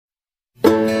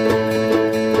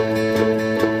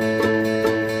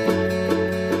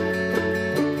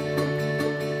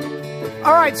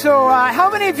right, so how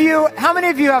many of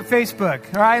you have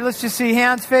Facebook? All right, let's just see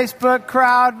hands. Facebook,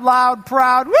 crowd, loud,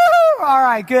 proud. Woo! All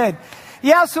right, good.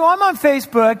 Yeah, so I'm on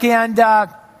Facebook,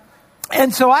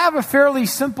 and so I have a fairly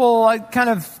simple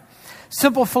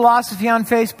simple philosophy on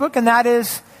Facebook, and that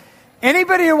is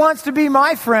anybody who wants to be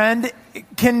my friend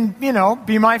can,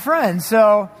 be my friend.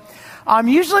 So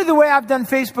usually the way I've done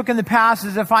Facebook in the past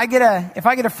is if I get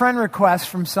a friend request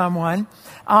from someone,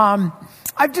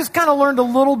 I've just kind of learned a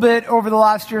little bit over the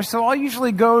last year, so I'll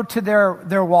usually go to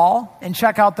their wall and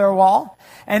check out their wall.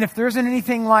 And if there isn't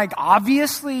anything like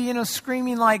obviously,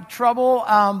 screaming like trouble,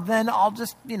 then I'll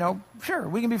just, sure,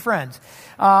 we can be friends.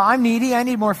 I'm needy. I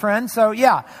need more friends. So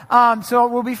yeah, so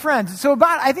we'll be friends. So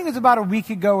I think it was about a week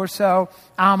ago or so,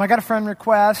 I got a friend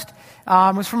request.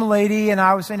 It was from a lady, and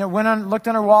I was, looked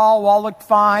on her wall looked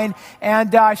fine.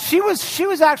 And, she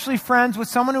was actually friends with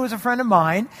someone who was a friend of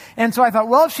mine. And so I thought,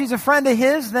 well, if she's a friend of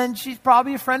his, then she's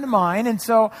probably a friend of mine. And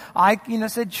so I,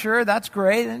 said, sure, that's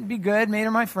great. It'd be good. Made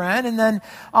her my friend. And then,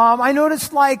 I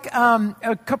noticed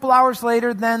a couple hours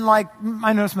later, then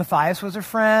I noticed Matthias was her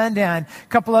friend, and a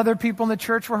couple other people in the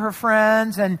church were her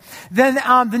friends. And then,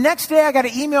 the next day I got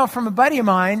an email from a buddy of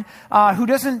mine, who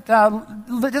doesn't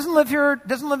live here,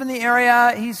 doesn't live in the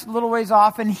area. He's a little ways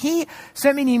off, and he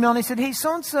sent me an email, and he said, hey,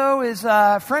 so-and-so is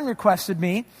friend requested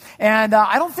me, and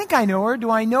I don't think I know her. Do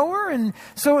I know her? And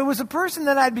so it was a person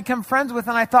that I'd become friends with,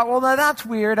 and I thought, well, now that's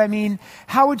weird. I mean,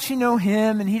 how would she know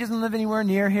him? And he doesn't live anywhere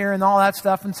near here and all that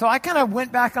stuff. And so I kind of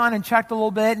went back on and checked a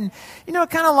little bit, and,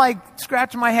 kind of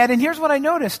scratching my head. And here's what I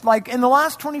noticed. In the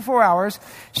last 24 hours,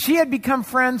 she had become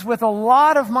friends with a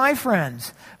lot of my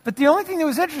friends. But the only thing that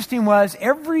was interesting was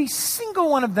every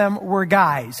single one of them were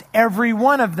guys. Every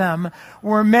one of them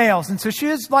were males. And so she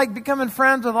was becoming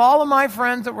friends with all of my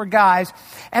friends that were guys.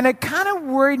 And it kind of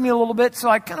worried me a little bit. So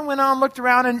I kind of went on, looked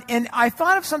around, and I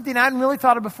thought of something I hadn't really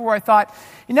thought of before. I thought,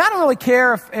 I don't really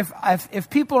care if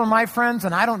people are my friends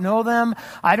and I don't know them.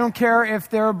 I don't care if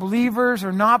they're believers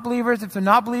or not believers. If they're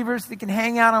not believers, they can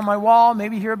hang out on my wall,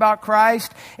 maybe hear about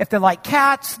Christ. If they're like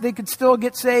cats, they could still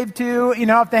get saved too,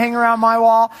 if they hang around my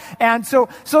wall. And so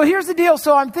here's the deal.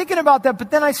 So I'm thinking about that,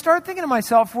 but then I started thinking to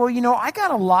myself, well, I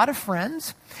got a lot of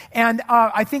friends. And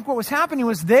I think what was happening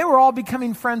was they were all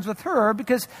becoming friends with her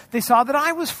because they saw that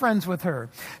I was friends with her.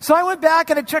 So I went back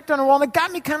and I checked on her wall, and it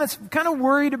got me kind of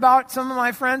worried about some of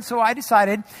my friends. So I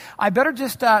decided I better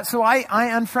just, I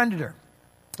unfriended her.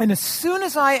 And as soon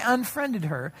as I unfriended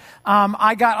her,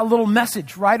 I got a little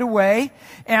message right away.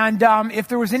 And if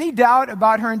there was any doubt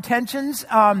about her intentions,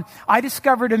 I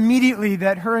discovered immediately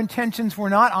that her intentions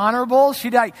were not honorable. She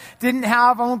didn't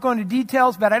have, I won't go into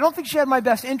details, but I don't think she had my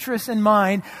best interests in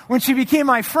mind when she became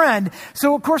my friend.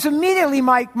 So, of course, immediately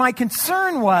my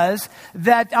concern was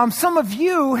that some of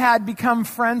you had become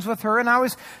friends with her.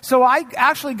 And so I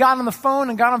actually got on the phone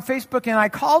and got on Facebook, and I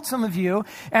called some of you,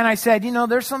 and I said,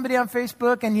 there's somebody on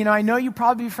Facebook, and, I know you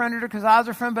probably befriended her because I was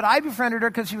her friend, but I befriended her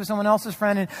because she was someone else's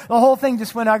friend. And the whole thing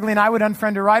just went ugly, and I would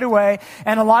unfriend her right away.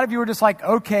 And a lot of you were just like,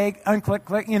 okay, unclick,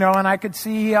 click, and I could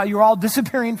see you were all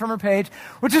disappearing from her page,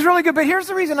 which is really good. But here's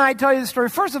the reason I tell you the story.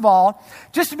 First of all,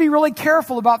 just to be really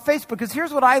careful about Facebook, because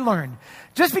here's what I learned.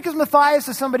 Just because Matthias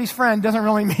is somebody's friend doesn't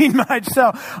really mean much.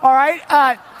 So, all right.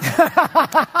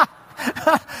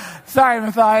 Sorry,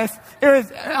 Matthias.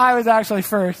 I was actually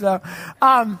first. So,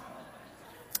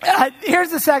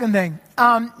 here's the second thing.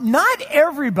 Not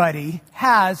everybody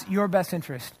has your best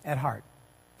interest at heart.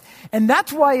 And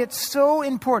that's why it's so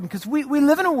important, because we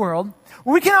live in a world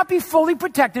where we cannot be fully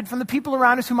protected from the people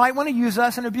around us who might want to use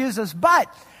us and abuse us.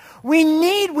 But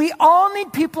we all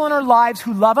need people in our lives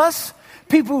who love us,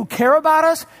 people who care about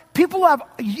us, people who have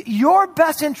your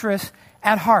best interest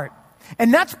at heart.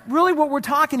 And that's really what we're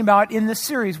talking about in this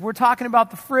series. We're talking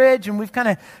about the fridge, and we've kind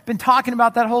of been talking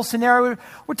about that whole scenario.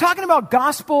 We're talking about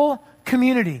gospel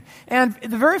community. And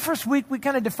the very first week, we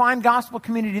kind of defined gospel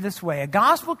community this way. A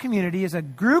gospel community is a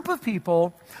group of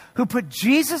people who put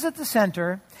Jesus at the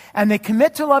center, and they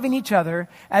commit to loving each other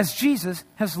as Jesus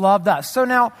has loved us. So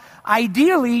now,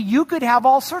 ideally, you could have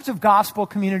all sorts of gospel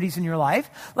communities in your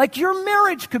life. Like your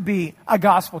marriage could be a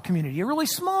gospel community, a really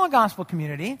small gospel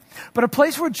community, but a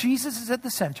place where Jesus is at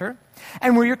the center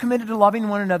and where you're committed to loving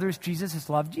one another as Jesus has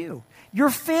loved you.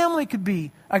 Your family could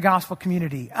be a gospel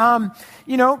community.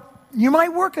 You might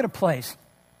work at a place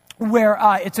where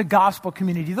it's a gospel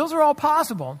community. Those are all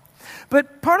possible.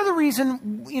 But part of the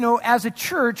reason, as a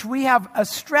church, we have a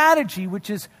strategy which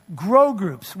is grow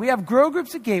groups. We have grow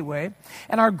groups at Gateway,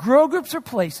 and our grow groups are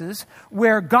places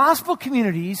where gospel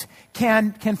communities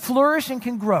can flourish and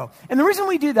can grow. And the reason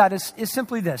we do that is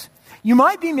simply this. You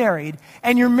might be married,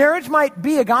 and your marriage might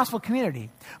be a gospel community,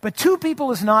 but two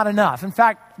people is not enough. In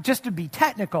fact, just to be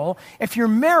technical, if you're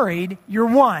married, you're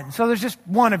one. So there's just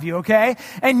one of you, okay?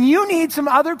 And you need some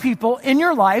other people in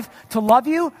your life to love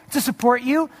you, to support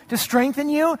you, to strengthen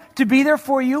you, to be there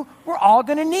for you. We're all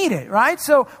going to need it, right?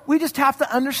 So we just have to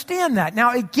understand that.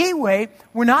 Now, at Gateway,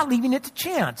 we're not leaving it to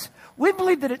chance. We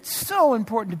believe that it's so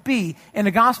important to be in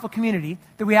a gospel community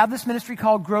that we have this ministry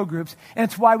called Grow Groups, and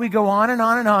it's why we go on and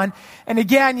on and on. And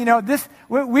again,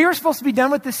 we were supposed to be done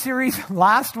with this series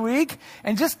last week,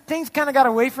 and just things kind of got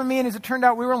away from me, and as it turned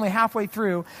out, we were only halfway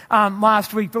through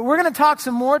last week. But we're going to talk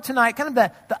some more tonight, kind of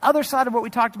the other side of what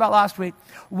we talked about last week.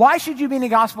 Why should you be in a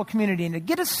gospel community? And to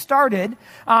get us started,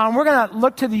 we're going to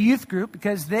look to the youth group,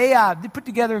 because they put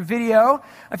together a video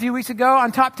a few weeks ago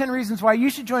on top 10 reasons why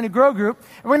you should join a Grow Group.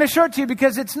 And we're going to show it to you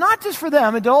because it's not just for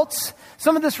them, adults.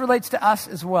 Some of this relates to us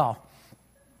as well.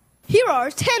 Here are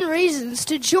 10 reasons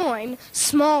to join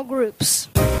small groups.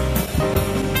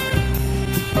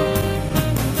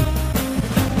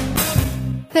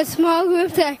 The small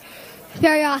groups are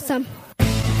very awesome.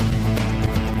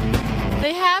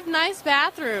 They have nice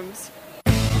bathrooms.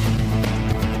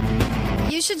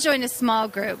 You should join a small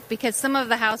group because some of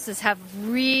the houses have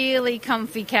really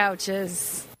comfy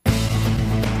couches.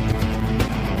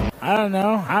 I don't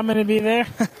know. I'm going to be there.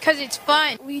 Because it's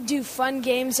fun. We do fun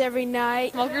games every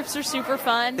night. Small groups are super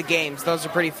fun. The games, those are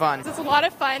pretty fun. It's a lot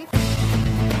of fun.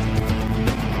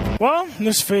 Well,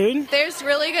 there's food. There's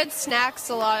really good snacks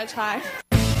a lot of time.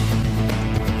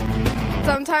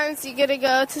 Sometimes you get to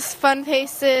go to fun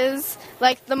places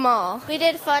like the mall. We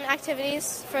did fun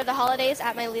activities for the holidays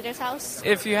at my leader's house.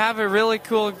 If you have a really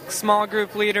cool small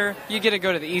group leader, you get to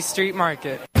go to the East Street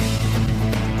Market.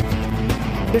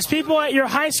 There's people at your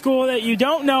high school that you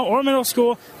don't know or middle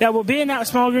school that will be in that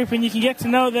small group, and you can get to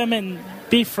know them and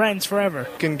be friends forever.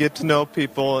 You can get to know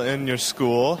people in your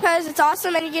school. Because it's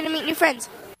awesome and you get to meet new friends.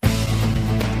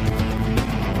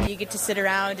 You get to sit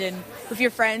around and with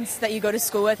your friends that you go to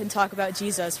school with and talk about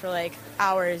Jesus for like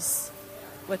hours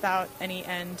without any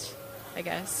end, I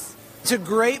guess. It's a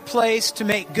great place to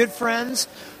make good friends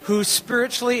who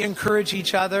spiritually encourage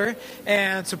each other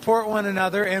and support one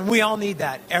another, and we all need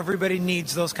that. Everybody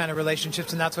needs those kind of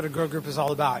relationships, and that's what a Grow Group is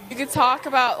all about. You can talk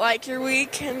about like your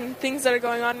week and things that are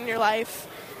going on in your life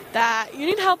that you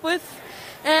need help with,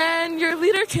 and your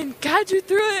leader can guide you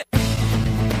through it.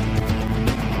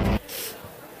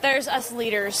 There's us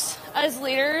leaders. Us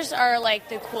leaders are like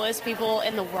the coolest people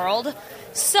in the world.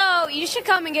 So you should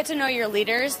come and get to know your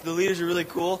leaders. The leaders are really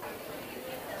cool.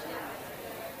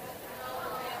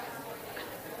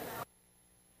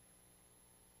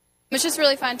 It's just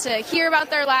really fun to hear about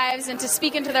their lives and to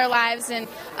speak into their lives. And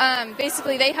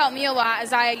basically they help me a lot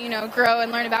as I, grow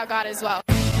and learn about God as well.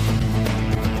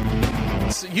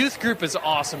 Youth group is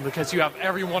awesome because you have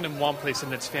everyone in one place,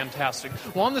 and it's fantastic.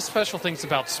 One of the special things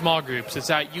about small groups is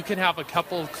that you can have a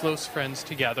couple of close friends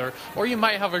together, or you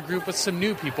might have a group with some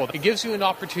new people. It gives you an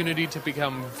opportunity to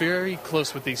become very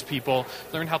close with these people,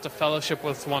 learn how to fellowship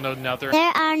with one another.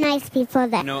 There are nice people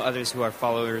there. Know others who are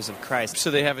followers of Christ,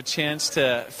 so they have a chance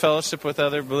to fellowship with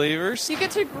other believers. You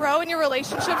get to grow in your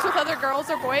relationships with other girls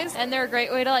or boys, and they're a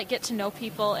great way to get to know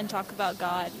people and talk about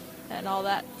God and all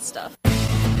that stuff.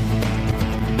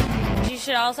 You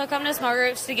should also come to small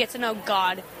groups to get to know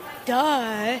God.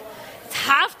 Duh. It's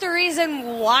half the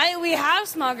reason why we have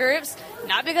small groups.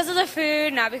 Not because of the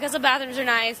food, not because the bathrooms are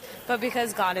nice, but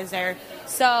because God is there.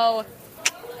 So,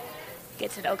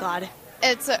 get to know God.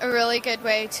 It's a really good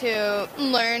way to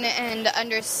learn and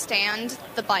understand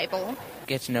the Bible.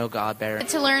 Get to know God better.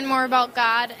 To learn more about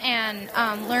God and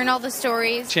learn all the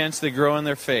stories. Chance to grow in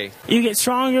their faith. You get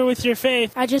stronger with your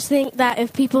faith. I just think that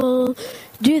if people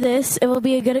do this, it will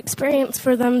be a good experience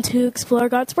for them to explore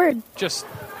God's Word. Just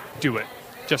do it.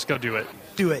 Just go do it.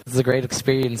 Do it. It's a great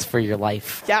experience for your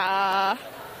life. Yeah.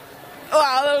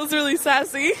 Wow, that was really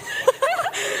sassy.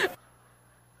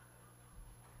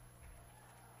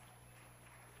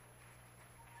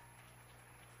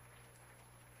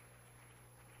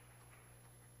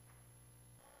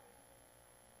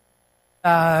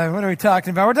 What are we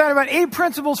talking about? We're talking about 8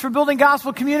 principles for building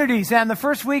gospel communities. And the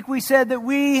first week we said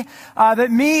that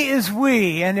that me is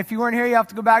we. And if you weren't here, you have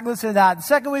to go back and listen to that. The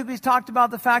second week we talked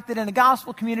about the fact that in a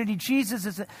gospel community, Jesus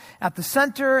is at the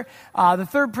center. The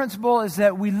third principle is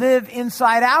that we live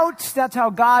inside out. That's how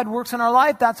God works in our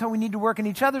life. That's how we need to work in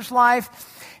each other's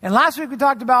life. And last week we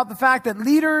talked about the fact that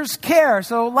leaders care.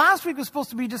 So last week was supposed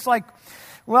to be just like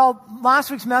Well, last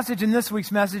week's message and this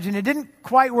week's message, and it didn't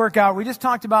quite work out. We just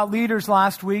talked about leaders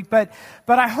last week, but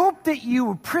I hope that you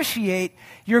appreciate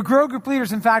your Grow Group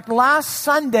leaders. In fact, last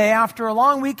Sunday, after a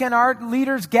long weekend, our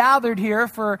leaders gathered here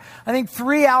for, I think,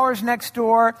 3 hours next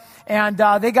door, and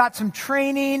they got some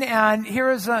training, and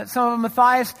here is some of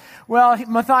Matthias. Well,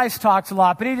 Matthias talks a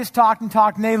lot, but he just talked,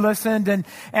 and they listened, and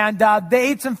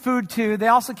they ate some food too. They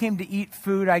also came to eat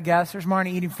food, I guess. There's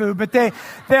Marnie eating food, but they're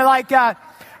like,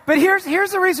 but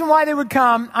here's the reason why they would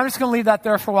come. I'm just going to leave that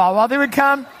there for a while. While they would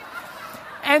come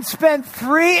and spend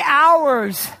 3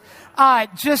 hours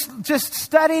just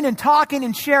studying and talking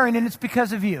and sharing, and it's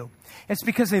because of you. It's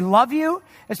because they love you.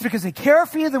 It's because they care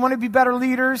for you. They want to be better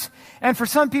leaders. And for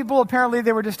some people, apparently,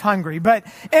 they were just hungry. But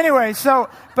anyway,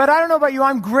 but I don't know about you.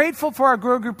 I'm grateful for our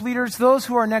Grow Group leaders, those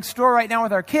who are next door right now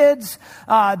with our kids,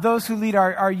 those who lead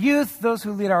our youth, those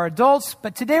who lead our adults.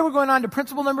 But today we're going on to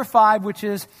principle number 5, which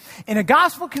is in a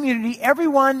gospel community,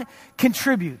 everyone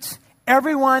contributes.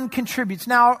 Everyone contributes.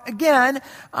 Now, again,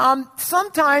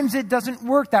 sometimes it doesn't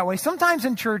work that way. Sometimes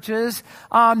in churches,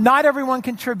 not everyone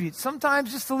contributes.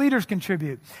 Sometimes just the leaders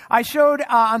contribute. I showed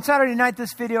on Saturday night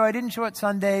this video. I didn't show it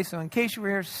Sunday, so in case you were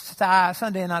here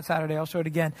Sunday and not Saturday, I'll show it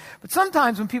again. But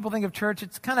sometimes when people think of church,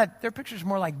 it's kind of, their picture's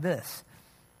more like this.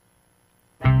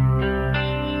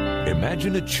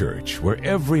 Imagine a church where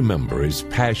every member is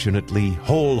passionately,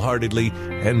 wholeheartedly,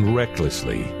 and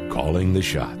recklessly calling the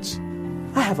shots.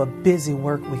 I have a busy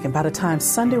work week, and by the time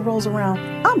Sunday rolls around,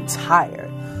 I'm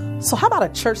tired. So how about a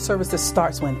church service that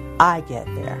starts when I get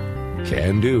there?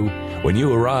 Can do. When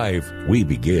you arrive, we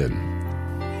begin.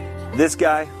 This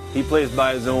guy, he plays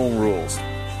by his own rules.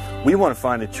 We want to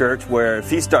find a church where if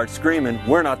he starts screaming,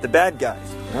 we're not the bad guys,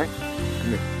 right?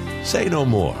 Come here. Say no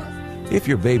more. If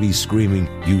your baby's screaming,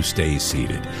 you stay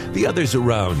seated. The others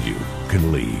around you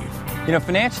can leave. You know,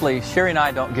 financially, Sherry and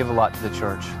I don't give a lot to the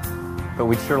church, but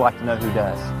we'd sure like to know who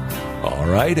does. All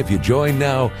right, if you join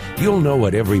now, you'll know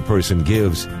what every person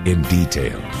gives in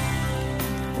detail.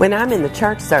 When I'm in the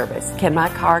church service, can my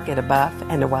car get a buff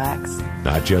and a wax?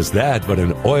 Not just that, but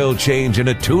an oil change and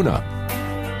a tune-up.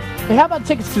 Hey, how about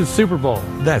tickets to the Super Bowl?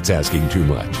 That's asking too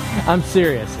much. I'm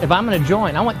serious. If I'm going to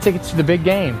join, I want tickets to the big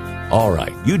game. All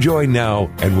right, you join now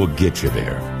and we'll get you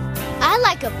there. I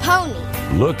like a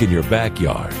pony. Look in your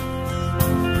backyard.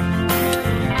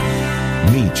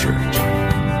 Me Church,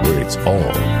 where it's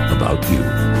all about you.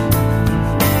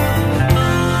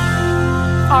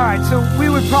 All right, so we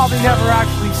would probably never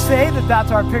actually say that that's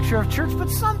our picture of church, but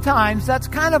sometimes that's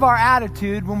kind of our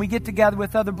attitude when we get together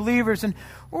with other believers. And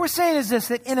what we're saying is this,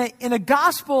 that in a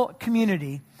gospel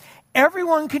community,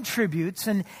 everyone contributes,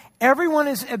 and everyone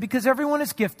is, because everyone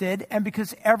is gifted and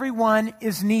because everyone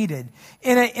is needed.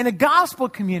 In a gospel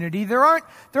community, there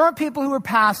aren't people who are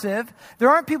passive. There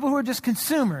aren't people who are just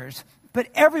consumers. But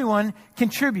everyone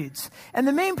contributes. And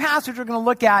the main passage we're going to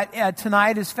look at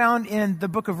tonight is found in the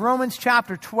book of Romans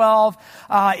chapter 12.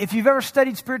 If you've ever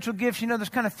studied spiritual gifts, you know there's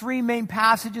kind of 3 main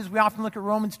passages. We often look at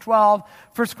Romans 12,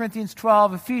 1 Corinthians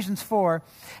 12, Ephesians 4.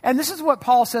 And this is what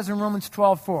Paul says in Romans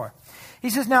 12:4. He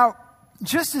says, now,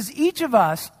 just as each of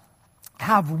us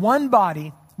have one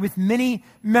body with many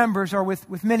members or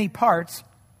with many parts,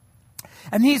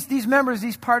 and these members,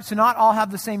 these parts do not all have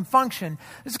the same function.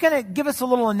 This is going to give us a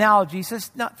little analogy. He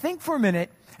says, now think for a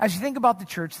minute, as you think about the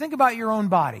church, think about your own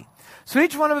body. So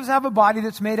each one of us have a body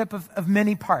that's made up of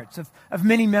many parts, of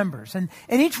many members. And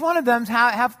each one of them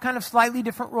have kind of slightly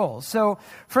different roles. So,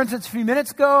 for instance, a few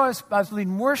minutes ago, I was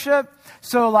leading worship.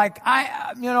 So like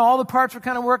all the parts were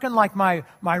kind of working. Like my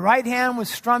right hand was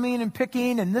strumming and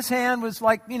picking, and this hand was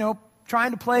like,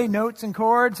 trying to play notes and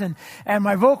chords. And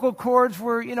my vocal cords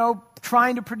were,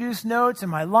 trying to produce notes, and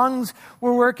my lungs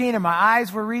were working, and my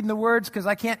eyes were reading the words because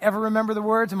I can't ever remember the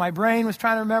words, and my brain was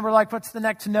trying to remember, like, what's the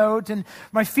next note, and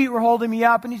my feet were holding me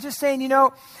up. And he's just saying,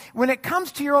 when it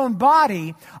comes to your own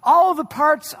body, all of the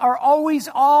parts are always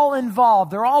all involved.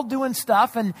 They're all doing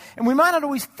stuff, and we might not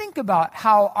always think about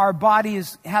how our body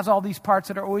has all these parts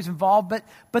that are always involved,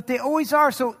 but they always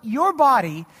are. So your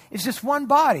body is just one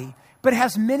body, but it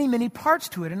has many, many parts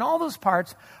to it, and all those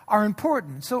parts are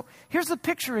important. So here's the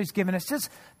picture he's given us. It's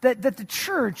that the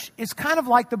church is kind of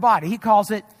like the body. He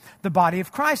calls it the body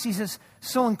of Christ. He says,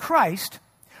 so in Christ,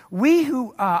 we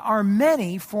who are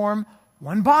many form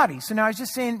one body. So now he's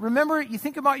just saying, remember, you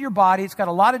think about your body. It's got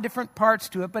a lot of different parts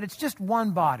to it, but it's just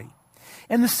one body.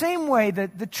 In the same way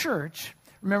that the church,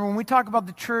 remember when we talk about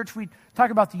the church, we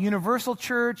talk about the universal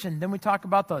church, and then we talk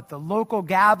about the local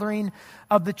gathering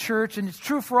of the church, and it's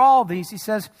true for all of these. He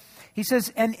says,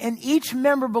 and each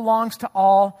member belongs to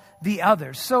all the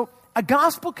others. So a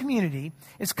gospel community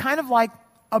is kind of like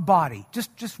a body,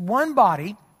 just one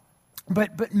body,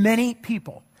 but many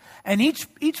people. And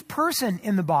each person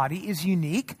in the body is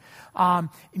unique.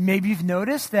 Maybe you've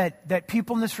noticed that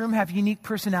people in this room have unique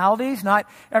personalities. Not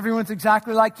everyone's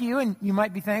exactly like you, and you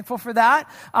might be thankful for that.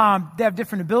 They have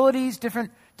different abilities,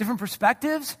 different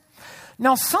perspectives.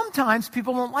 Now, sometimes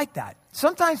people don't like that.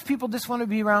 Sometimes people just want to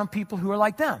be around people who are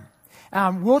like them.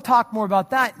 We'll talk more about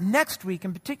that next week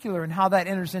in particular and how that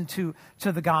enters into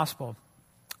the gospel.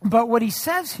 But what he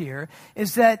says here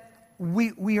is that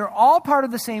we are all part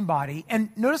of the same body.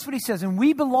 And notice what he says, and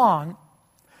we belong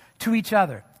to each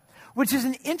other, which is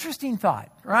an interesting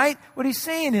thought, right? What he's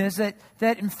saying is that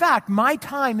in fact, my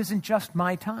time isn't just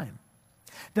my time.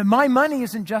 That my money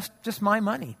isn't just my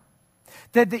money.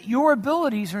 That your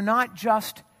abilities are not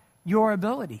just your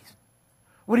abilities.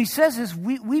 What he says is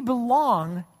we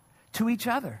belong to each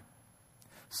other.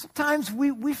 Sometimes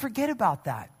we forget about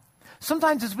that.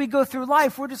 Sometimes as we go through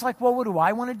life, we're just like, well, what do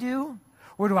I want to do?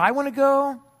 Where do I want to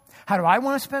go? How do I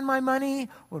want to spend my money?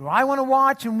 What do I want to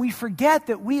watch? And we forget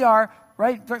that we are,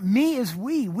 right? Me is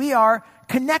we. We are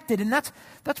connected. And that's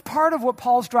part of what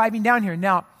Paul's driving down here.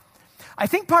 Now, I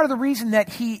think part of the reason that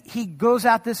he goes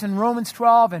at this in Romans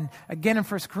 12 and again in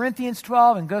 1 Corinthians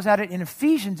 12 and goes at it in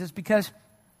Ephesians is because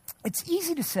it's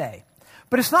easy to say,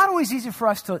 but it's not always easy for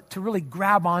us to really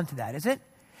grab onto that, is it?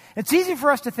 It's easy for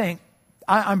us to think,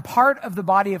 I'm part of the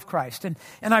body of Christ and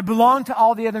I belong to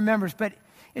all the other members, but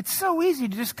it's so easy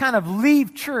to just kind of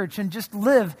leave church and just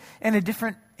live in a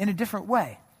different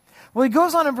way. Well, he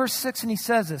goes on in verse 6 and he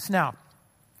says this, now,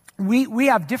 we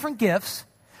have different gifts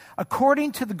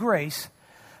according to the grace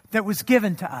that was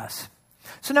given to us.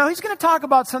 So now he's going to talk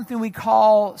about something we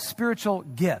call spiritual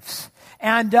gifts.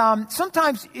 And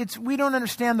sometimes we don't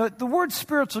understand, the word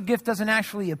spiritual gift doesn't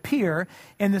actually appear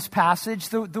in this passage.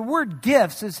 The word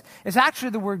gifts is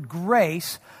actually the word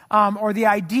grace, or the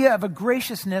idea of a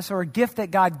graciousness or a gift that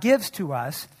God gives to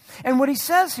us. And what he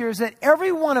says here is that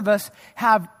every one of us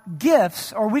have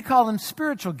gifts, or we call them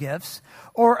spiritual gifts,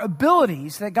 or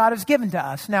abilities that God has given to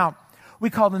us. Now, we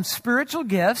call them spiritual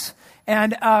gifts,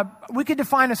 and we could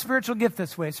define a spiritual gift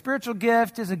this way. A spiritual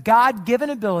gift is a God-given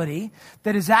ability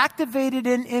that is activated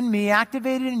in me,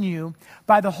 activated in you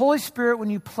by the Holy Spirit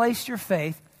when you place your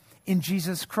faith in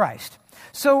Jesus Christ.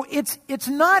 So it's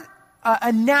not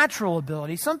a natural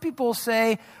ability. Some people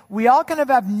say we all kind of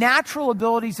have natural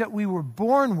abilities that we were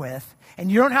born with,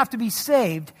 and you don't have to be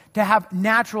saved to have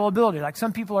natural ability. Like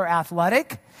some people are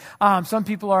athletic, some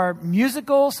people are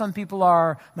musical, some people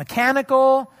are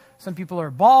mechanical, some people are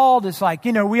bald. It's like,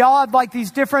 we all have like these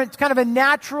different, kind of a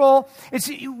natural,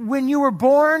 when you were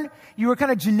born, you were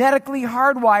kind of genetically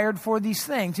hardwired for these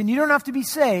things, and you don't have to be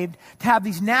saved to have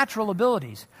these natural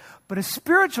abilities. But a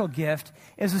spiritual gift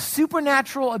is a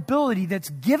supernatural ability that's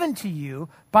given to you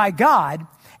by God,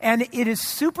 and it is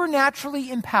supernaturally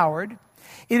empowered.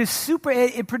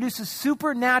 It produces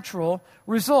supernatural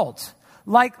results.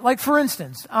 Like for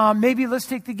instance, maybe let's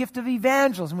take the gift of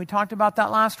evangelism. We talked about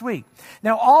that last week.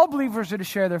 Now, all believers are to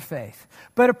share their faith.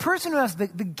 But a person who has the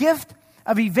gift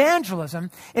of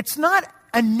evangelism, it's not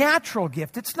a natural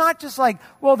gift. It's not just like,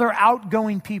 well, they're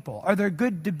outgoing people or they're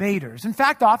good debaters. In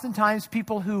fact, oftentimes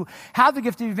people who have the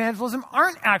gift of evangelism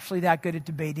aren't actually that good at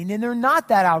debating and they're not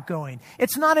that outgoing.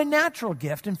 It's not a natural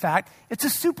gift. In fact, it's a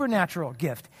supernatural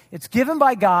gift. It's given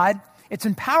by God, it's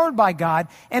empowered by God,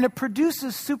 and it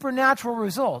produces supernatural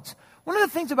results. One of the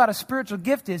things about a spiritual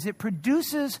gift is it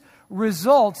produces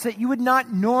results that you would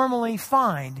not normally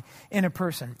find in a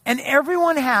person. And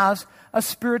everyone has a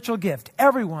spiritual gift.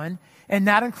 Everyone. And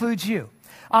that includes you.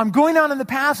 Going on in the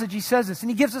passage, he says this,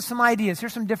 and he gives us some ideas.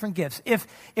 Here's some different gifts.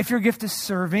 If your gift is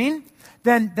serving,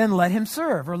 then let him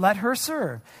serve or let her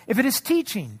serve. If it is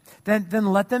teaching, then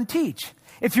let them teach.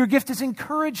 If your gift is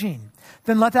encouraging,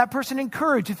 then let that person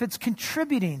encourage. If it's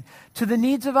contributing to the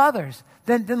needs of others,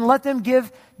 then let them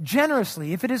give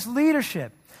generously. If it is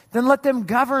leadership, then let them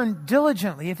govern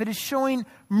diligently. If it is showing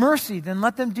mercy, then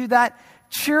let them do that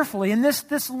cheerfully. And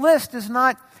this list is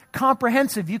not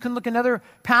comprehensive. You can look in other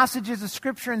passages of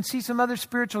Scripture and see some other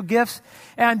spiritual gifts.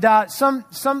 And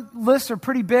some lists are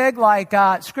pretty big, like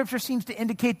Scripture seems to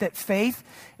indicate that faith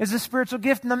is a spiritual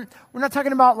gift. And we're not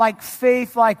talking about like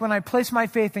faith, like when I place my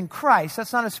faith in Christ.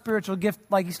 That's not a spiritual gift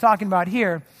like he's talking about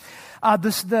here.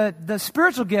 The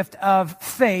spiritual gift of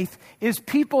faith is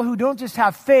people who don't just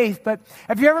have faith, but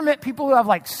have you ever met people who have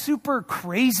like super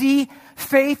crazy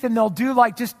faith and they'll do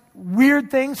like just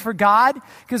weird things for God?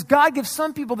 Because God gives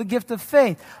some people the gift of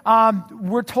faith.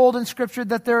 We're told in Scripture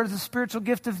that there is a spiritual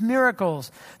gift of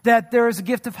miracles, that there is a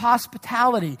gift of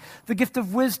hospitality, the gift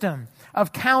of wisdom,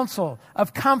 of counsel,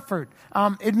 of comfort,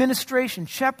 administration,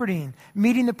 shepherding,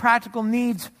 meeting the practical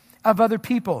needs of other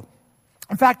people.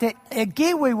 In fact, at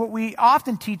Gateway, what we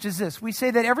often teach is this. We say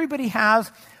that everybody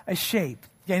has a shape.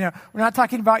 Okay, now, we're not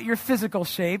talking about your physical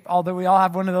shape, although we all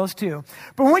have one of those too.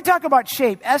 But when we talk about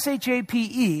shape,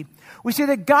 S-H-A-P-E, we say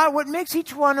that God, what makes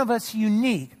each one of us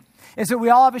unique is that we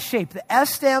all have a shape. The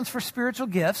S stands for spiritual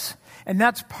gifts, and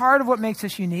that's part of what makes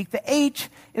us unique. The H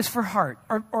is for heart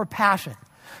or passion.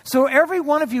 So every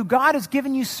one of you, God has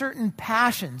given you certain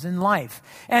passions in life.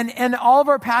 And all of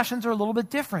our passions are a little bit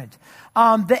different.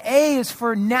 The A is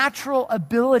for natural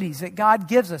abilities that God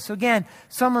gives us. So again,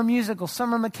 some are musical,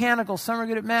 some are mechanical, some are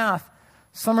good at math,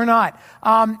 some are not.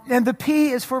 And the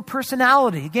P is for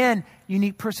personality. Again,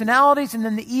 unique personalities. And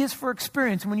then the E is for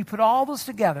experience. And when you put all those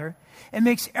together, it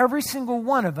makes every single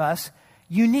one of us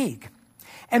unique.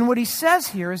 And what he says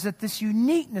here is that this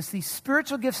uniqueness, these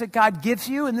spiritual gifts that God gives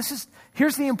you, and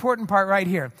here's the important part right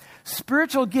here.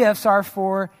 Spiritual gifts are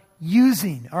for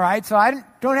using, all right? So I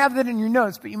don't have that in your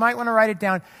notes, but you might want to write it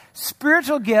down.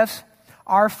 Spiritual gifts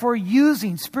are for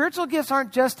using. Spiritual gifts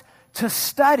aren't just to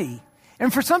study.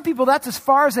 And for some people, that's as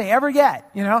far as they ever get,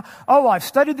 you know? Oh, well, I've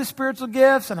studied the spiritual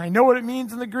gifts, and I know what it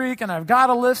means in the Greek, and I've got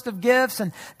a list of gifts,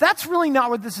 and that's really not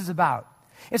what this is about.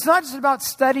 It's not just about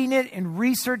studying it and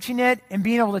researching it and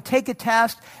being able to take a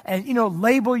test and,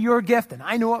 label your gift and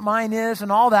I know what mine is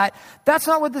and all that. That's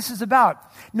not what this is about.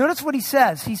 Notice what he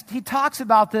says. He talks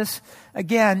about this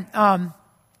again. Let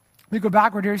me go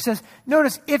backward here. He says,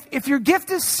 notice, if your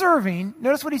gift is serving,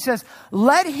 notice what he says,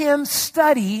 let him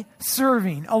study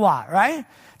serving a lot, right?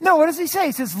 No, what does he say?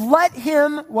 He says, let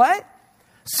him what?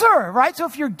 Serve, right? So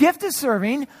if your gift is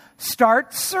serving,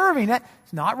 start serving.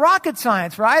 It's not rocket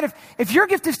science, right? If your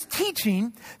gift is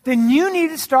teaching, then you need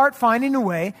to start finding a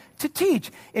way to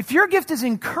teach. If your gift is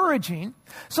encouraging,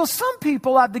 so some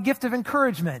people have the gift of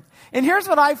encouragement. And here's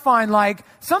what I find,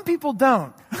 some people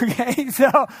don't, okay?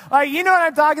 So, you know what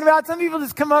I'm talking about? Some people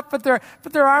just come up, put their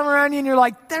arm around you, and you're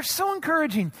like, they're so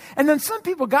encouraging. And then some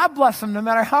people, God bless them, no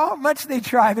matter how much they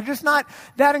try, they're just not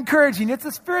that encouraging. It's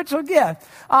a spiritual gift.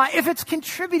 If it's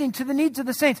contributing to the needs of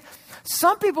the saints,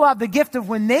 some people have the gift of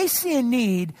when they see a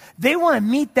need, they want to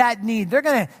meet that need. They're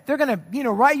gonna,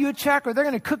 write you a check, or they're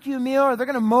gonna cook you a meal, or they're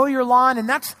gonna mow your lawn, and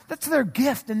that's their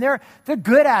gift, and they're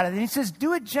good at it. And he says,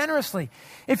 do it generously.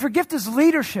 If your gift is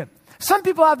leadership, some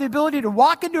people have the ability to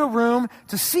walk into a room,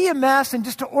 to see a mess, and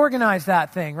just to organize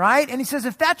that thing, right? And he says,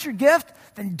 if that's your gift,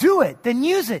 then do it, then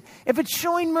use it. If it's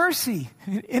showing mercy,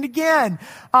 and again,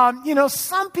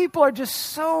 some people are just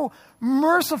so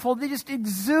merciful, they just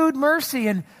exude mercy,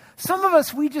 and some of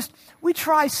us, we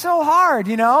try so hard,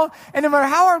 and no matter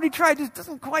how hard we try, it just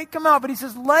doesn't quite come out. But he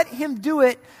says, let him do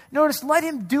it. Notice, let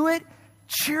him do it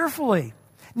cheerfully.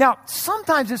 Now,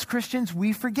 sometimes as Christians,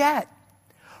 we forget.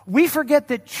 We forget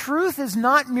that truth is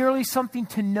not merely something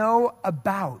to know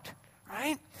about,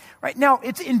 right? Right now,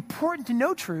 it's important to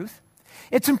know truth.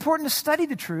 It's important to study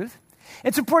the truth.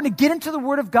 It's important to get into the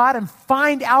Word of God and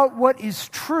find out what is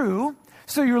true.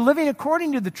 So you're living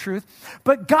according to the truth.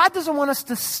 But God doesn't want us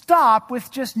to stop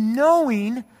with just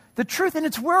knowing the truth. And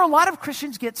it's where a lot of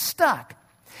Christians get stuck.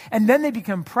 And then they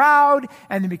become proud,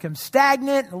 and they become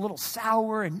stagnant, and a little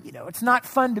sour, and, it's not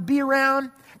fun to be around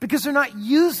because they're not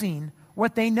using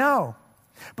what they know.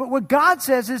 But what God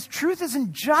says is truth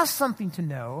isn't just something to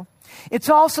know. It's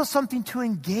also something to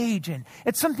engage in.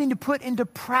 It's something to put into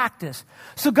practice.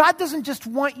 So God doesn't just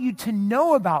want you to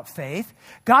know about faith.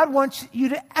 God wants you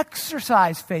to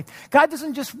exercise faith. God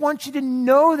doesn't just want you to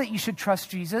know that you should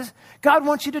trust Jesus. God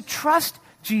wants you to trust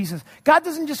Jesus. God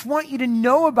doesn't just want you to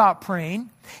know about praying.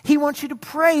 He wants you to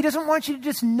pray. He doesn't want you to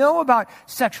just know about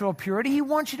sexual purity. He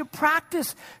wants you to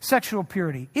practice sexual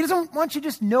purity. He doesn't want you to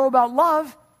just know about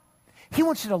love. He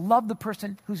wants you to love the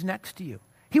person who's next to you.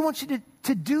 He wants you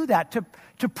to do that,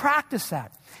 to practice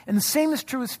that. And the same is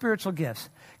true with spiritual gifts.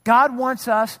 God wants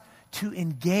us to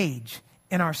engage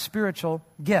in our spiritual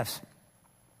gifts.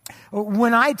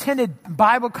 When I attended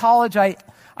Bible college, I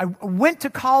went to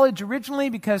college originally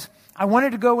because I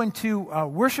wanted to go into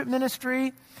worship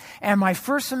ministry. And my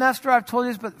first semester, I've told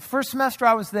you this, but the first semester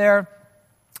I was there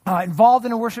involved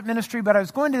in a worship ministry, but I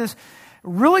was going to this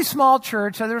really small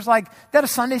church. There was they had a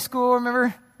Sunday school,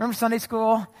 remember Sunday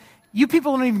school? You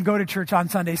people don't even go to church on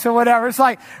Sunday, so whatever. It's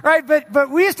right? But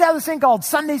we used to have this thing called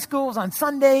Sunday schools on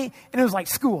Sunday, and it was like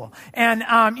school. And,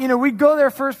 we'd go there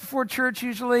first before church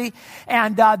usually,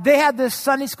 and they had this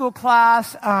Sunday school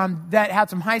class that had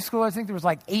some high schoolers. I think there was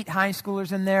 8 high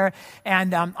schoolers in there.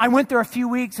 And I went there a few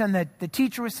weeks, and the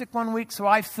teacher was sick one week, so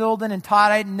I filled in and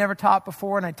taught. I had never taught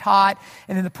before, and I taught.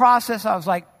 And in the process, I was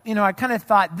I kind of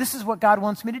thought, this is what God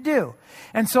wants me to do.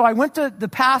 And so I went to the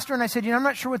pastor and I said, I'm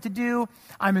not sure what to do.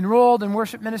 I'm enrolled in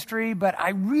worship ministry, but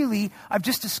I've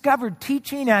just discovered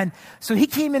teaching. And so he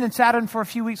came in and sat in for a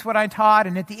few weeks what I taught.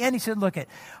 And at the end, he said, look,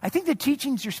 I think that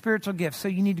teaching's your spiritual gift. So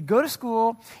you need to go to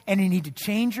school and you need to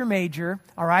change your major,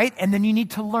 all right? And then you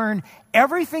need to learn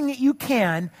everything that you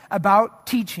can about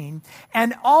teaching.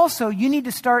 And also, you need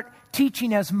to start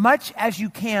teaching as much as you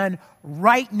can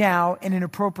right now in an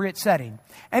appropriate setting.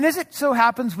 And as it so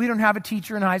happens, we don't have a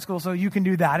teacher in high school, so you can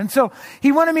do that. And so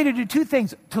he wanted me to do two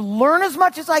things: to learn as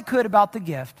much as I could about the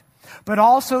gift, but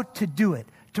also to do it,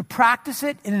 to practice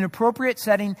it in an appropriate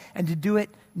setting, and to do it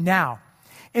now.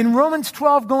 In Romans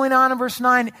 12, going on in verse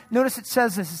 9, notice it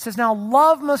says this. It says, now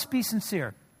love must be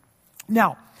sincere.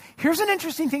 Now, here's an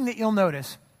interesting thing that you'll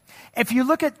notice. If you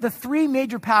look at the three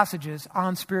major passages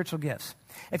on spiritual gifts,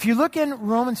 if you look in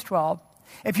Romans 12,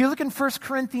 if you look in 1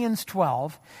 Corinthians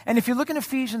 12, and if you look in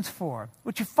Ephesians 4,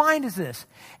 what you find is this.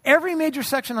 Every major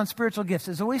section on spiritual gifts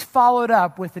is always followed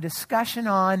up with a discussion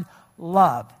on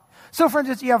love. So, for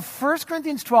instance, you have 1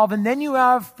 Corinthians 12, and then you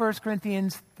have 1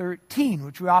 Corinthians 13,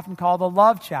 which we often call the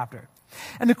love chapter.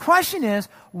 And the question is,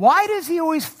 why does he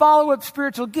always follow up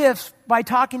spiritual gifts by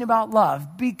talking about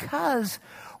love? Because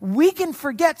we can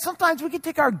forget, sometimes we can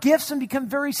take our gifts and become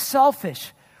very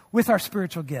selfish with our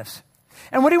spiritual gifts.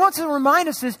 And what he wants to remind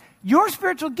us is, your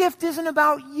spiritual gift isn't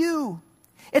about you.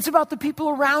 It's about the people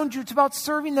around you. It's about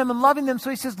serving them and loving them. So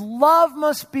he says, love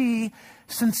must be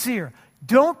sincere.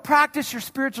 Don't practice your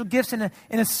spiritual gifts in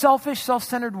a selfish,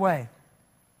 self-centered way.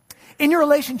 In your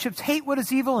relationships, hate what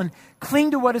is evil and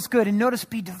cling to what is good. And notice,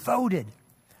 be devoted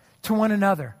to one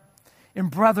another in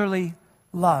brotherly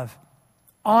love.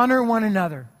 Honor one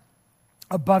another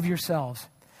above yourselves.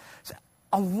 So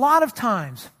a lot of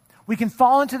times, we can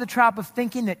fall into the trap of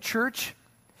thinking that church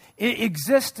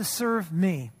exists to serve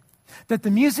me. That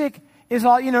the music is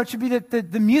all, it should be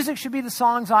the music should be the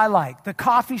songs I like. The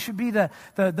coffee should be the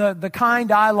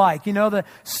kind I like. The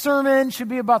sermon should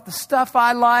be about the stuff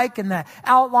I like, and the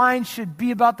outline should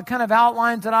be about the kind of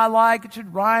outlines that I like. It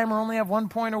should rhyme or only have one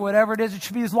point or whatever it is. It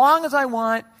should be as long as I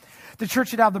want. The church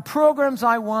should have the programs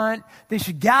I want. They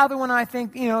should gather when I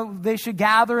think, they should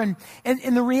gather. And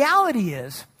the reality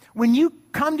is, when you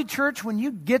come to church, when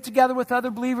you get together with other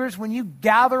believers, when you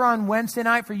gather on Wednesday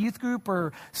night for youth group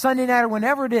or Sunday night or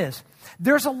whenever it is,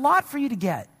 there's a lot for you to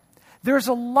get. There's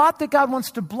a lot that God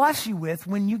wants to bless you with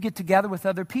when you get together with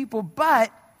other people,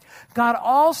 but God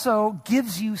also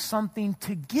gives you something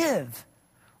to give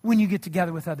when you get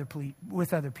together with other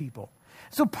people.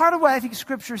 So part of what I think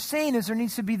Scripture is saying is there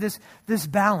needs to be this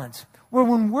balance, where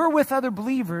when we're with other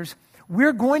believers,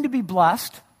 we're going to be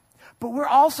blessed, but we're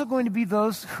also going to be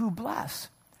those who bless.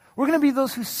 We're going to be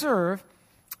those who serve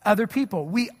other people.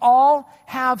 We all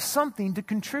have something to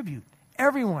contribute,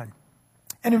 everyone.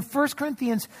 And in 1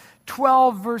 Corinthians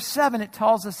 12, verse 7, it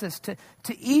tells us this, to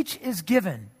each is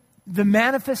given the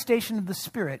manifestation of the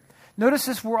Spirit. Notice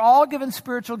this, we're all given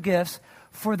spiritual gifts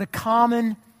for the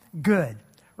common good,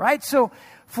 right? So,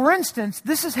 for instance,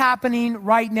 this is happening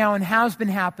right now and has been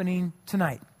happening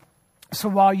tonight. So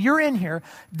while you're in here,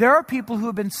 there are people who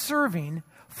have been serving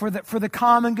for the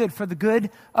common good, for the good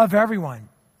of everyone.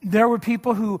 There were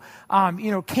people who,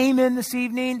 came in this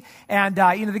evening and,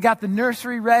 they got the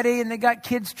nursery ready and they got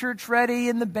kids' church ready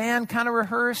and the band kind of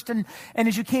rehearsed. And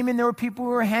as you came in, there were people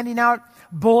who were handing out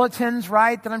bulletins,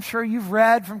 right, that I'm sure you've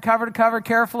read from cover to cover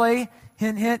carefully.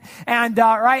 Hint, hint. And,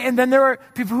 right. And then there were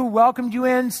people who welcomed you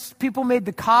in. People made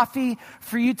the coffee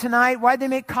for you tonight. Why'd they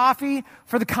make coffee?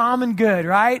 For the common good,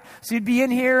 right? So you'd be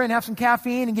in here and have some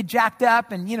caffeine and get jacked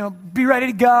up and, be ready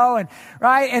to go. And,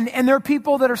 right. And there are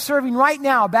people that are serving right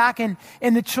now back in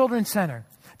the Children's Center.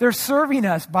 They're serving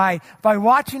us by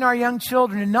watching our young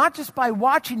children, and not just by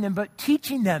watching them, but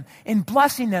teaching them and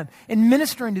blessing them and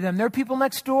ministering to them. There are people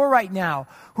next door right now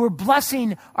who are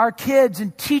blessing our kids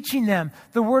and teaching them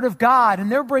the Word of God,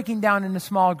 and they're breaking down into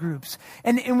small groups.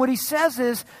 And what he says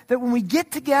is that when we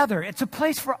get together, it's a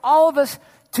place for all of us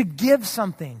to give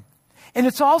something. And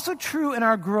it's also true in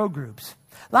our grow groups.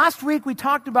 Last week we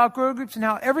talked about grow groups and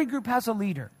how every group has a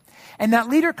leader. And that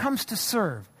leader comes to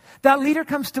serve. That leader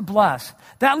comes to bless.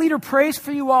 That leader prays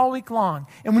for you all week long.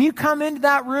 And when you come into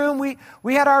that room,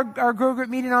 we had our grow group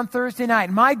meeting on Thursday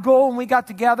night. My goal when we got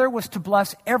together was to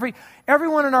bless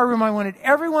everyone in our room. I wanted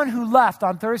everyone who left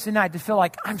on Thursday night to feel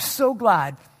like, I'm so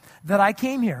glad that I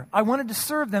came here. I wanted to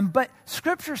serve them. But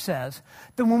Scripture says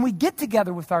that when we get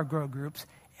together with our grow groups,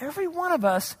 every one of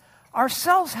us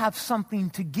ourselves have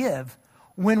something to give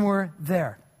when we're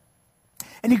there.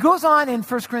 And he goes on in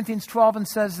 1 Corinthians 12 and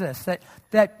says this,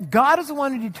 that God is the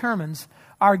one who determines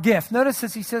our gift. Notice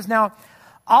this, he says, now,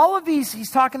 all of these,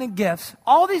 he's talking to gifts,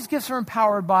 all these gifts are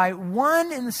empowered by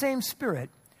one and the same Spirit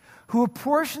who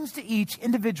apportions to each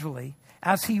individually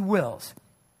as he wills.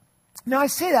 Now, I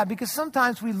say that because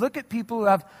sometimes we look at people who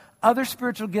have other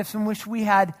spiritual gifts and wish we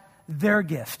had their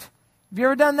gift. Have you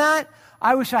ever done that?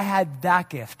 I wish I had that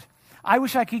gift. I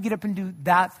wish I could get up and do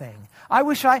that thing. I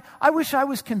wish I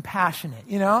was compassionate,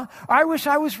 Or I wish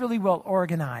I was really well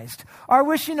organized. Or I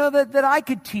wish, that I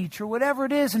could teach or whatever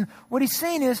it is. And what he's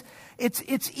saying is,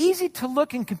 it's easy to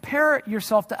look and compare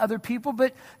yourself to other people,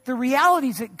 but the reality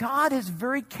is that God has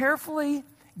very carefully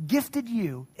gifted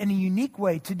you in a unique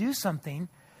way to do something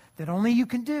that only you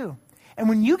can do. And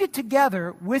when you get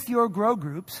together with your grow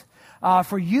groups,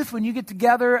 for youth, when you get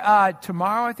together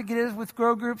tomorrow, I think it is, with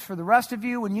grow groups, for the rest of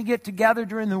you, when you get together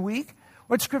during the week,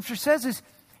 what Scripture says is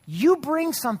you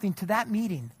bring something to that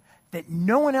meeting that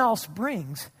no one else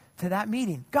brings to that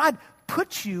meeting. God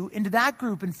puts you into that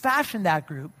group and fashioned that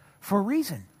group for a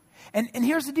reason. And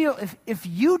here's the deal. If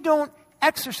you don't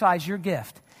exercise your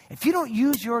gift, if you don't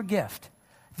use your gift,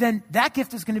 then that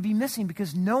gift is going to be missing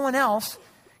because no one else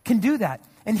can do that.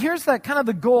 And here's the kind of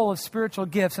the goal of spiritual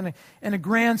gifts in a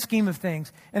grand scheme of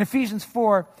things. In Ephesians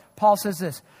 4, Paul says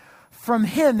this, from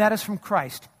him, that is from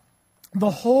Christ, the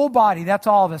whole body, that's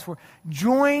all of us, we're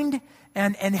joined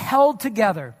and held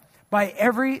together by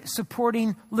every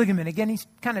supporting ligament. Again, he's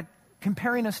kind of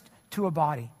comparing us to a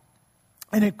body.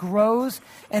 And it grows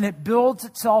and it builds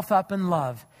itself up in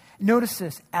love. Notice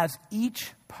this, as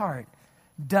each part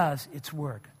does its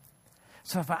work.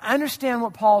 So if I understand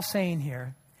what Paul's saying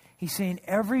here, he's saying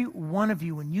every one of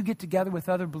you, when you get together with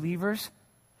other believers,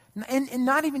 and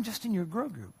not even just in your grow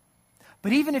group,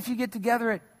 but even if you get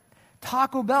together at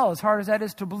Taco Bell, as hard as that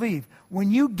is to believe,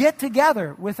 when you get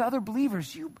together with other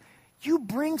believers, you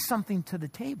bring something to the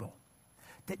table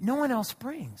that no one else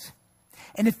brings.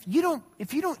 And if you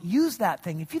don't use that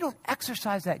thing, if you don't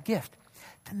exercise that gift,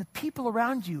 then the people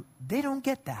around you, they don't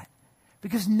get that.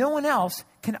 Because no one else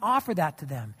can offer that to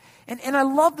them. And I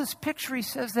love this picture. He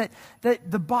says that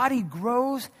the body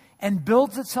grows and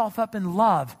builds itself up in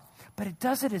love, but it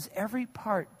does it as every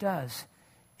part does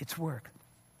its work.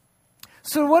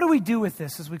 So what do we do with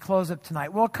this as we close up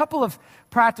tonight? Well, a couple of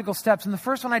practical steps. And the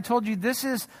first one I told you, this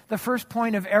is the first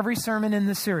point of every sermon in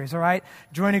this series, all right?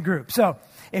 Join a group. So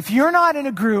if you're not in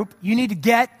a group, you need to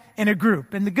get in a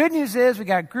group. And the good news is we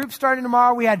got groups starting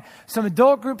tomorrow. We had some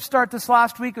adult groups start this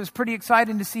last week. It was pretty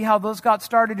exciting to see how those got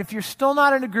started. If you're still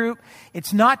not in a group,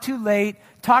 it's not too late.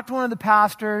 Talk to one of the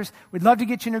pastors. We'd love to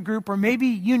get you in a group, or maybe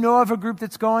you know of a group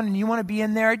that's going and you want to be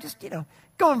in there. Just,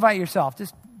 go invite yourself.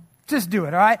 Just do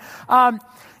it, all right?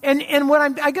 And what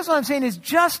I'm saying is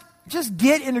just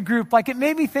get in a group. Like, it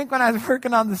made me think when I was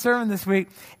working on the sermon this week,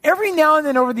 every now and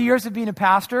then over the years of being a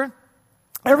pastor,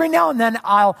 every now and then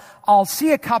I'll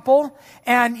see a couple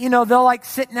and, they'll like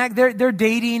sit next, they're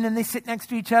dating and they sit next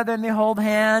to each other and they hold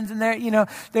hands and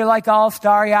they're like all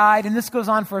starry-eyed, and this goes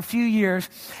on for a few years.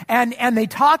 And they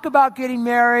talk about getting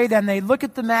married and they look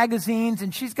at the magazines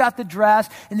and she's got the dress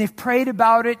and they've prayed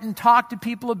about it and talked to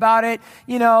people about it,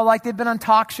 like they've been on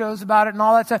talk shows about it and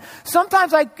all that stuff.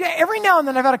 Sometimes every now and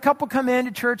then I've had a couple come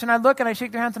into church and I look and I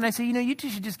shake their hands and I say, you two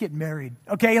should just get married.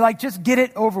 Okay. Like, just get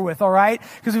it over with. All right.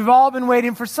 Because we've all been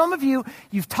waiting. For some of you,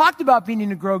 you've talked about being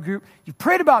in a grow group. You've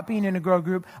prayed about being in a grow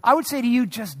group. I would say to you,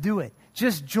 just do it.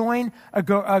 Just join a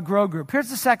grow group. Here's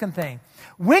the second thing.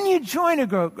 When you join a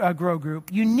grow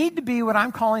group, you need to be what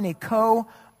I'm calling a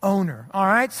co-owner. All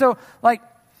right? So,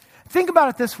 think about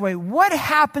it this way. What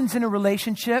happens in a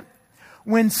relationship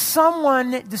when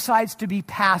someone decides to be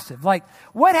passive? Like,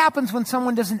 what happens when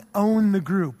someone doesn't own the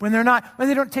group? When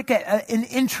they don't take an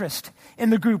interest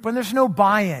in the group? When there's no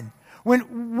buy-in?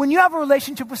 When you have a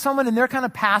relationship with someone and they're kind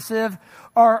of passive,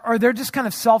 or they're just kind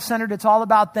of self-centered, it's all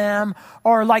about them,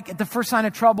 or like at the first sign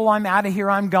of trouble, I'm out of here,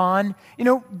 I'm gone.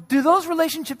 Do those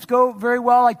relationships go very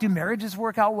well? Like, do marriages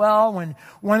work out well when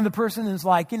one of the person is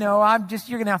like, you're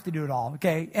going to have to do it all,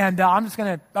 okay? And I'm just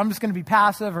going to be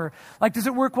passive. Or like, does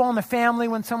it work well in a family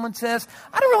when someone says,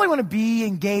 I don't really want to be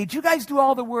engaged. You guys do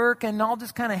all the work and I'll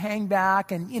just kind of hang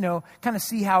back and, kind of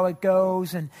see how it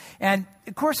goes. And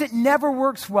of course, it never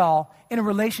works well in a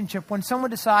relationship when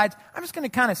someone decides, I'm just going to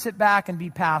kind of sit back and be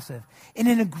passive. And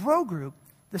in a grow group,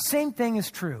 the same thing is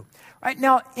true. Right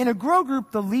now, in a grow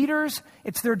group, the leaders,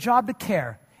 it's their job to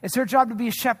care. It's their job to be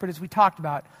a shepherd, as we talked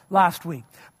about last week.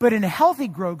 But in a healthy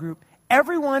grow group,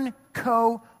 everyone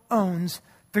co-owns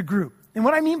the group. And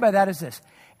what I mean by that is this.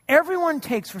 Everyone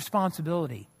takes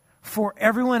responsibility for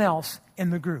everyone else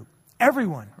in the group.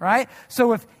 everyone, right?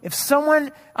 So if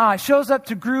someone shows up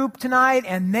to group tonight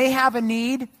and they have a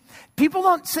need, people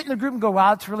don't sit in the group and go,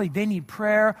 wow, they need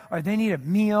prayer, or they need a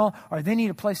meal, or they need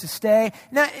a place to stay.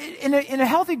 Now, in a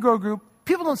healthy grow group,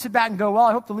 people don't sit back and go, well,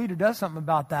 I hope the leader does something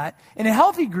about that. In a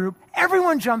healthy group,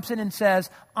 everyone jumps in and says,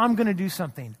 I'm going to do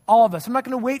something. All of us. I'm not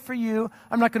going to wait for you.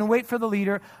 I'm not going to wait for the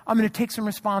leader. I'm going to take some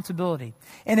responsibility.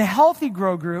 In a healthy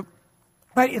grow group,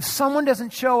 right, if someone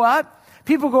doesn't show up,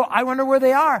 people go, I wonder where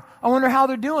they are. I wonder how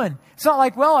they're doing. It's not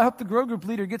like, well, I hope the grow group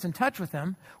leader gets in touch with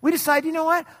them. We decide, you know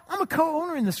what? I'm a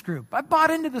co-owner in this group. I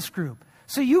bought into this group.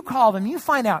 So you call them. You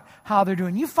find out how they're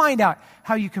doing. You find out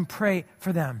how you can pray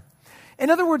for them. In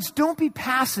other words, don't be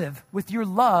passive with your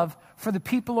love for the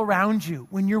people around you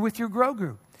when you're with your grow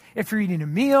group. If you're eating a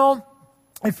meal,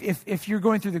 if you're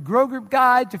going through the grow group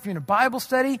guides, if you're in a Bible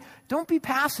study, don't be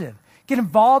passive. Get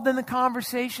involved in the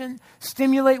conversation.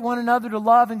 Stimulate one another to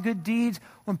love and good deeds.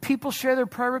 When people share their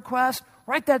prayer requests,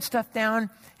 write that stuff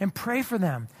down and pray for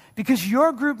them. Because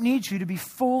your group needs you to be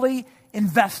fully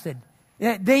invested.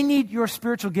 They need your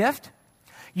spiritual gift.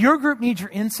 Your group needs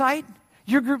your insight.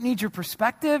 Your group needs your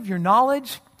perspective, your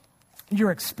knowledge,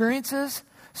 your experiences.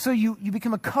 So you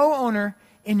become a co-owner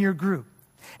in your group.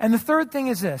 And the third thing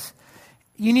is this.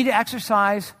 You need to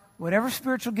exercise whatever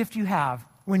spiritual gift you have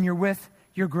when you're with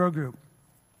your grow group.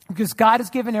 Because God has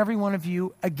given every one of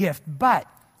you a gift. But,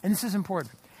 and this is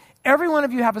important, every one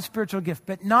of you have a spiritual gift,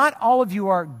 but not all of you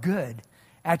are good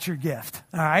at your gift.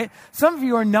 All right? Some of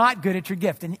you are not good at your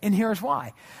gift. And here's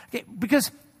why. Okay,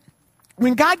 because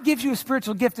when God gives you a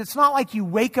spiritual gift, it's not like you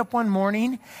wake up one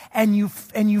morning and you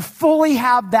fully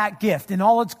have that gift in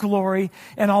all its glory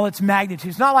and all its magnitude.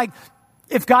 It's not like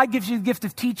if God gives you the gift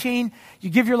of teaching, you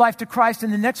give your life to Christ,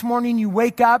 and the next morning you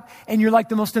wake up and you're like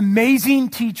the most amazing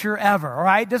teacher ever, all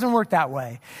right? It doesn't work that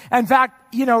way. In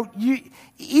fact,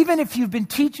 even if you've been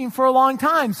teaching for a long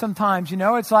time, sometimes,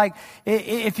 it's like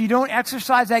if you don't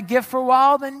exercise that gift for a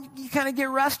while, then you kind of get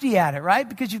rusty at it, right?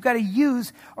 Because you've got to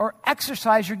use or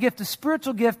exercise your gift. The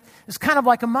spiritual gift is kind of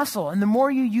like a muscle, and the more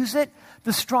you use it,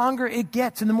 the stronger it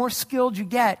gets, and the more skilled you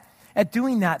get at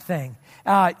doing that thing.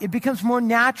 It becomes more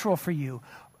natural for you.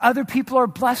 Other people are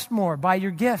blessed more by your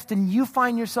gift, and you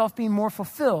find yourself being more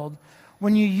fulfilled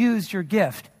when you use your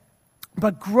gift.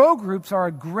 But grow groups are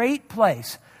a great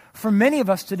place for many of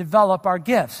us to develop our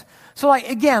gifts. So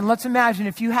again, let's imagine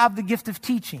if you have the gift of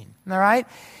teaching, all right?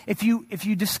 If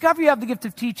you discover you have the gift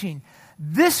of teaching,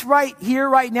 this right here,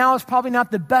 right now, is probably not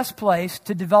the best place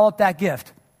to develop that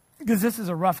gift, because this is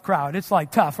a rough crowd. It's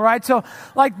tough, all right? So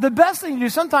the best thing to do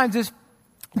sometimes is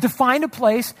to find a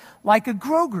place like a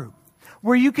grow group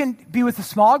where you can be with a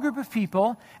small group of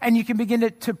people and you can begin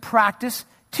to practice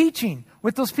teaching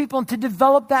with those people and to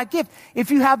develop that gift.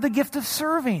 If you have the gift of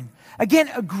serving, again,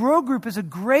 a grow group is a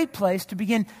great place to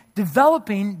begin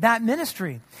developing that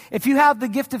ministry. If you have the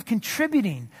gift of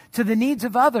contributing to the needs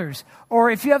of others,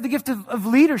 or if you have the gift of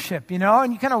leadership,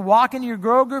 and you kind of walk into your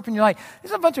grow group and you're like,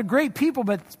 there's a bunch of great people,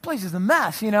 but this place is a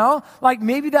mess,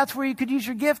 maybe that's where you could use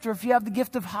your gift. Or if you have the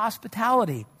gift of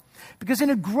hospitality. Because in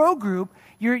a grow group,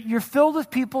 you're filled with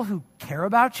people who care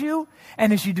about you.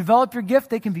 And as you develop your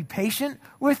gift, they can be patient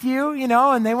with you,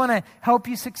 and they want to help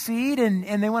you succeed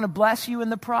and they want to bless you in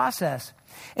the process.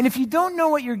 And if you don't know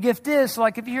what your gift is, so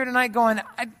if you're here tonight going,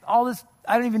 I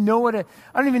don't even know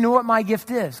what my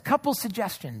gift is. Couple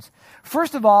suggestions.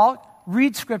 First of all,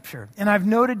 read Scripture. And I've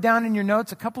noted down in your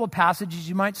notes a couple of passages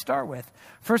you might start with.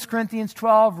 1 Corinthians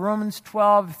 12, Romans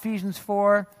 12, Ephesians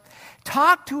 4.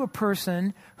 Talk to a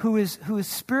person who is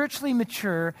spiritually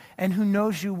mature and who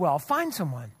knows you well. Find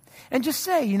someone and just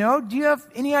say, do you have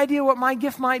any idea what my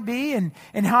gift might be and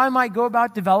how I might go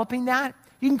about developing that?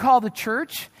 You can call the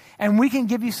church and we can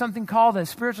give you something called a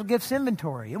spiritual gifts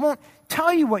inventory. It won't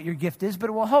tell you what your gift is, but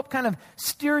it will help kind of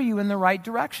steer you in the right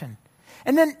direction.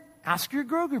 And then ask your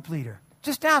grow group leader.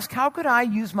 Just ask, how could I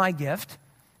use my gift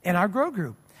in our grow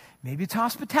group? Maybe it's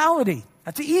hospitality.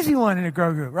 That's an easy one in a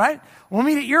grow group, right? We'll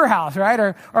meet at your house,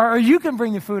 right? Or you can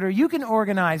bring the food, or you can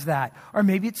organize that. Or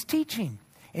maybe it's teaching,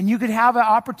 and you could have an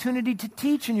opportunity to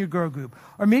teach in your grow group.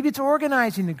 Or maybe it's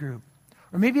organizing the group.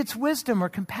 Or maybe it's wisdom or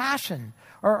compassion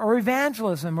or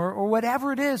evangelism or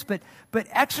whatever it is. But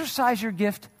exercise your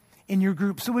gift in your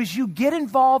group. So as you get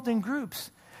involved in groups,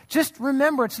 just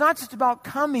remember, it's not just about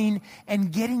coming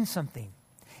and getting something.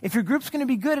 If your group's going to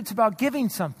be good, it's about giving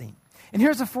something. And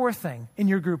here's the fourth thing in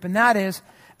your group, and that is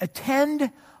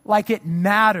attend like it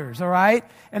matters, all right?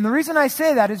 And the reason I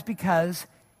say that is because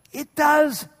it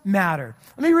does matter.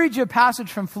 Let me read you a passage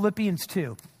from Philippians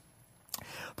 2.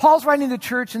 Paul's writing to the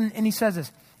church, and he says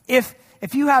this,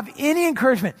 if you have any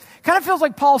encouragement, kind of feels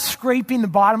like Paul's scraping the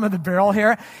bottom of the barrel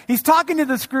here. He's talking to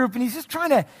this group and he's just trying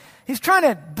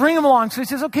to bring them along. So he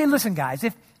says, okay, listen guys,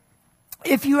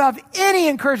 if you have any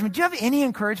encouragement, do you have any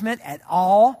encouragement at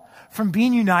all from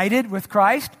being united with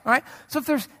Christ? All right. So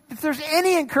if there's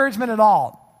any encouragement at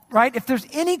all, right? If there's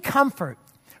any comfort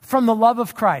from the love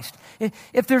of Christ,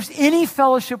 if there's any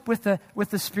fellowship with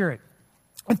the Spirit,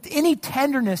 with any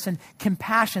tenderness and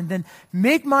compassion, then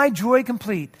make my joy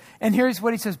complete. And here's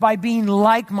what he says, by being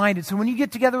like-minded. So when you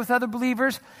get together with other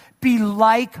believers, be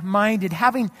like-minded,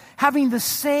 having the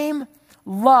same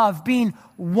love, being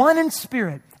one in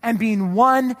spirit and being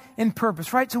one in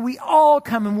purpose, right? So we all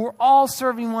come and we're all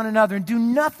serving one another and do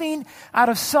nothing out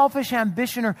of selfish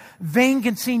ambition or vain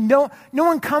conceit. No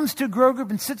one comes to a grow group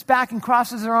and sits back and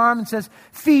crosses their arm and says,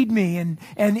 feed me and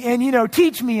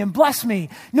teach me and bless me.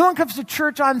 No one comes to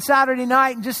church on Saturday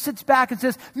night and just sits back and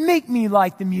says, make me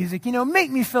like the music, make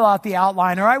me fill out the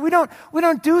outline, all right? We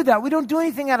don't do that. We don't do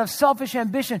anything out of selfish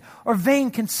ambition or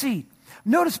vain conceit.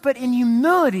 Notice, but in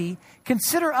humility,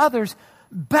 consider others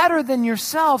better than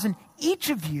yourselves. And each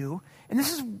of you, and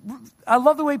I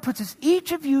love the way he puts this,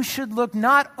 each of you should look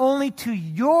not only to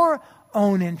your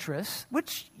own interests,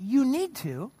 which you need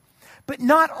to, but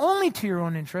not only to your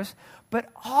own interests, but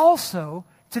also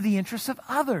to the interests of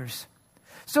others.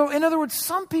 So in other words,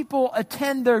 some people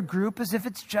attend their group as if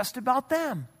it's just about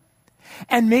them.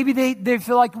 And maybe they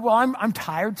feel like, well, I'm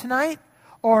tired tonight.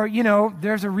 Or,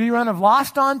 there's a rerun of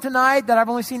Lost on tonight that I've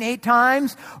only seen 8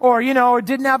 times. Or,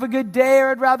 didn't have a good day,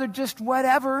 or I'd rather just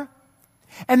whatever.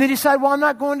 And they decide, well, I'm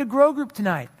not going to grow group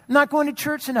tonight. I'm not going to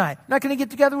church tonight. I'm not going to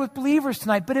get together with believers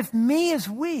tonight. But if me is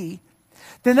we,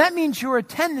 then that means your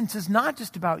attendance is not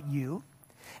just about you.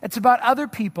 It's about other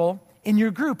people in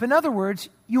your group. In other words,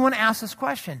 you want to ask this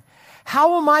question. How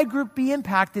will my group be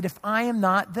impacted if I am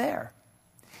not there?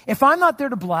 If I'm not there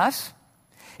to bless,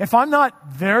 if I'm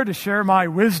not there to share my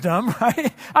wisdom,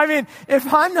 right? I mean,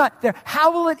 if I'm not there,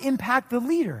 how will it impact the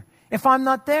leader if I'm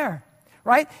not there,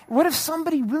 right? What if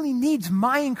somebody really needs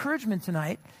my encouragement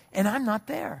tonight and I'm not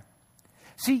there?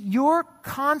 See, your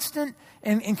constant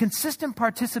and consistent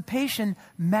participation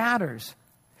matters.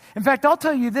 In fact, I'll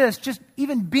tell you this, just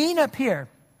even being up here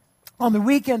on the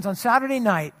weekends, on Saturday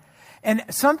night, and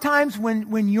sometimes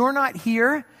when you're not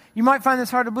here, you might find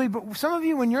this hard to believe, but some of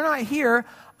you, when you're not here,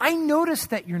 I notice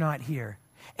that you're not here.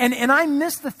 And I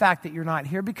miss the fact that you're not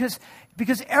here because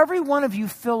every one of you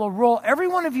fill a role. Every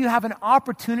one of you have an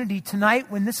opportunity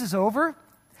tonight when this is over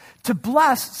to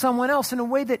bless someone else in a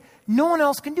way that no one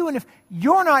else can do. And if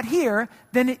you're not here,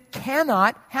 then it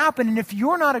cannot happen. And if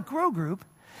you're not a grow group,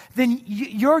 then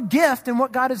your gift and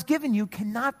what God has given you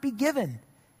cannot be given.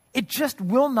 It just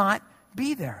will not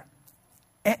be there.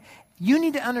 You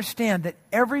need to understand that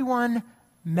everyone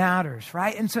matters,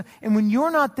 right? And when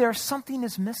you're not there, something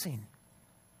is missing.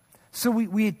 So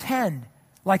we attend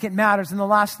like it matters. And the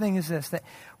last thing is this, that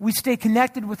we stay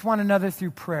connected with one another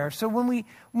through prayer. So when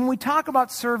we talk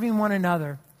about serving one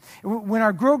another, when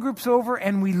our grow group's over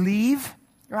and we leave,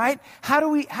 right? How do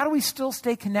we still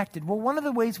stay connected? Well, one of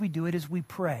the ways we do it is we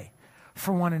pray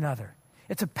for one another.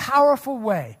 It's a powerful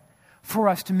way for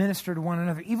us to minister to one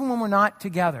another, even when we're not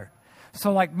together.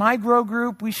 So like my grow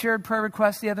group, we shared prayer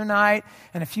requests the other night,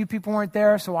 and a few people weren't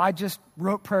there, so I just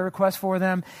wrote prayer requests for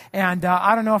them. And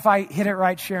I don't know if I hit it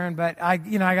right, Sharon, but I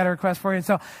got a request for you. And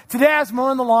so today I was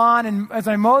mowing the lawn, and as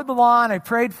I mowed the lawn, I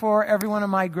prayed for everyone in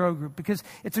my grow group because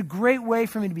it's a great way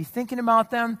for me to be thinking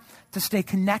about them, to stay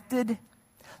connected.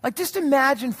 Like just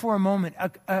imagine for a moment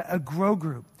a grow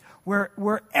group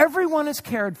where everyone is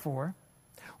cared for,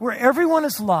 where everyone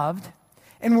is loved,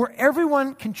 and where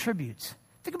everyone contributes.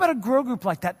 Think about a grow group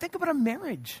like that. Think about a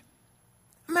marriage.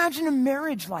 Imagine a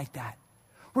marriage like that,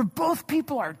 where both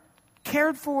people are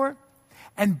cared for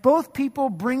and both people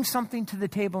bring something to the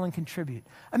table and contribute.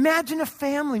 Imagine a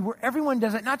family where everyone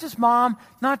does it, not just mom,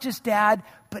 not just dad,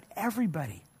 but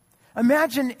everybody.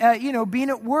 Imagine, being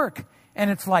at work and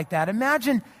it's like that.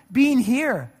 Imagine being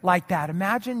here like that.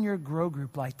 Imagine your grow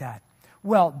group like that.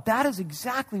 Well, that is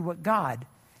exactly what God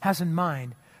has in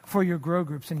mind for your grow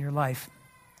groups in your life.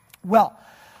 Well,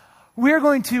 we're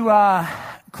going to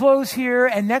close here,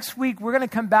 and next week we're going to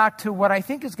come back to what I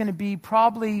think is going to be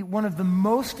probably one of the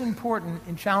most important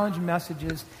and challenging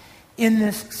messages in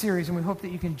this series, and we hope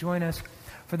that you can join us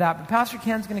for that. But Pastor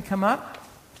Ken's going to come up,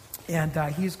 and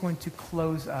he's going to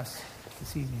close us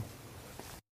this evening.